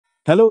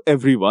Hello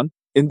everyone,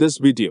 in this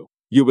video,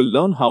 you will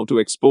learn how to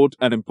export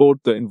and import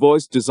the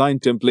invoice design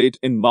template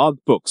in Marg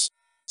Books.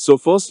 So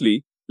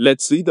firstly,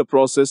 let's see the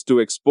process to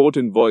export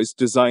invoice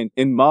design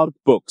in Marg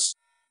Books.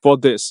 For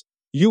this,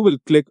 you will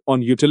click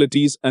on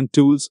Utilities and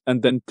Tools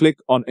and then click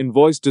on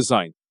Invoice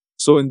Design.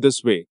 So in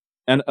this way,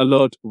 an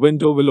alert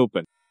window will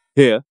open.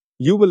 Here,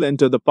 you will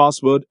enter the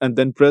password and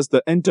then press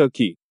the Enter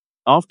key.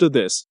 After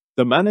this,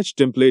 the Manage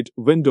Template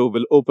window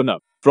will open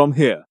up. From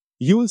here,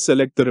 you will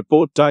select the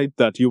report type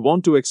that you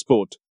want to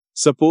export.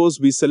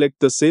 Suppose we select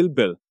the sale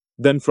bill.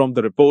 Then from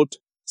the report,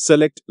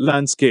 select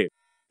landscape.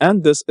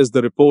 And this is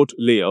the report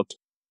layout.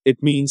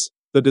 It means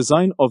the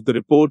design of the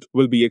report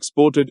will be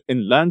exported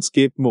in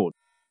landscape mode.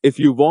 If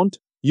you want,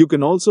 you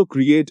can also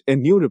create a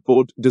new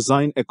report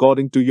design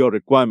according to your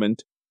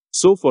requirement.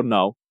 So for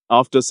now,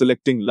 after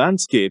selecting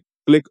landscape,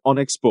 click on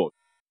export.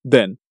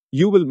 Then,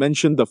 you will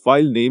mention the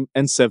file name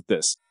and save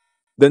this.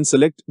 Then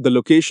select the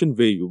location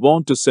where you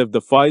want to save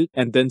the file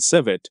and then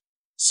save it.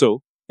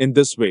 So, in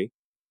this way,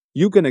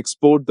 you can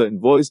export the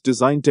invoice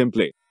design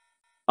template.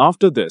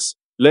 After this,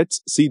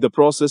 let's see the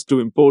process to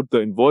import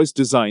the invoice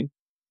design.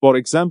 For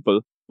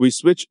example, we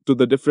switch to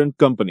the different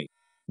company.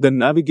 Then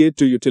navigate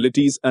to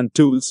Utilities and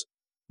Tools.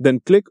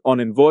 Then click on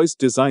Invoice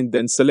Design,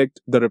 then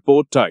select the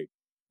report type,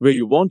 where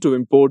you want to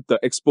import the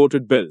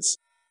exported bills.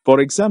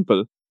 For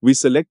example, we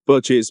select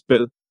Purchase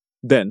Bill.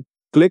 Then,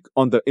 click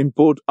on the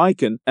import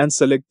icon and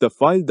select the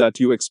file that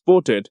you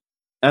exported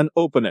and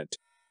open it.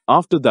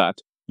 After that,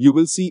 you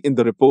will see in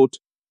the report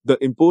the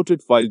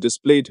imported file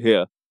displayed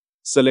here.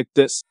 Select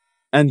this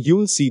and you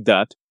will see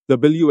that the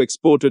bill you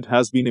exported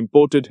has been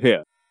imported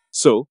here.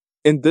 So,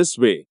 in this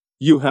way,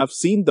 you have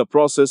seen the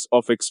process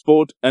of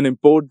export and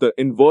import the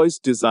invoice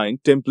design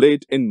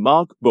template in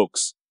Marg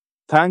Books.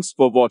 Thanks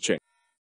for watching.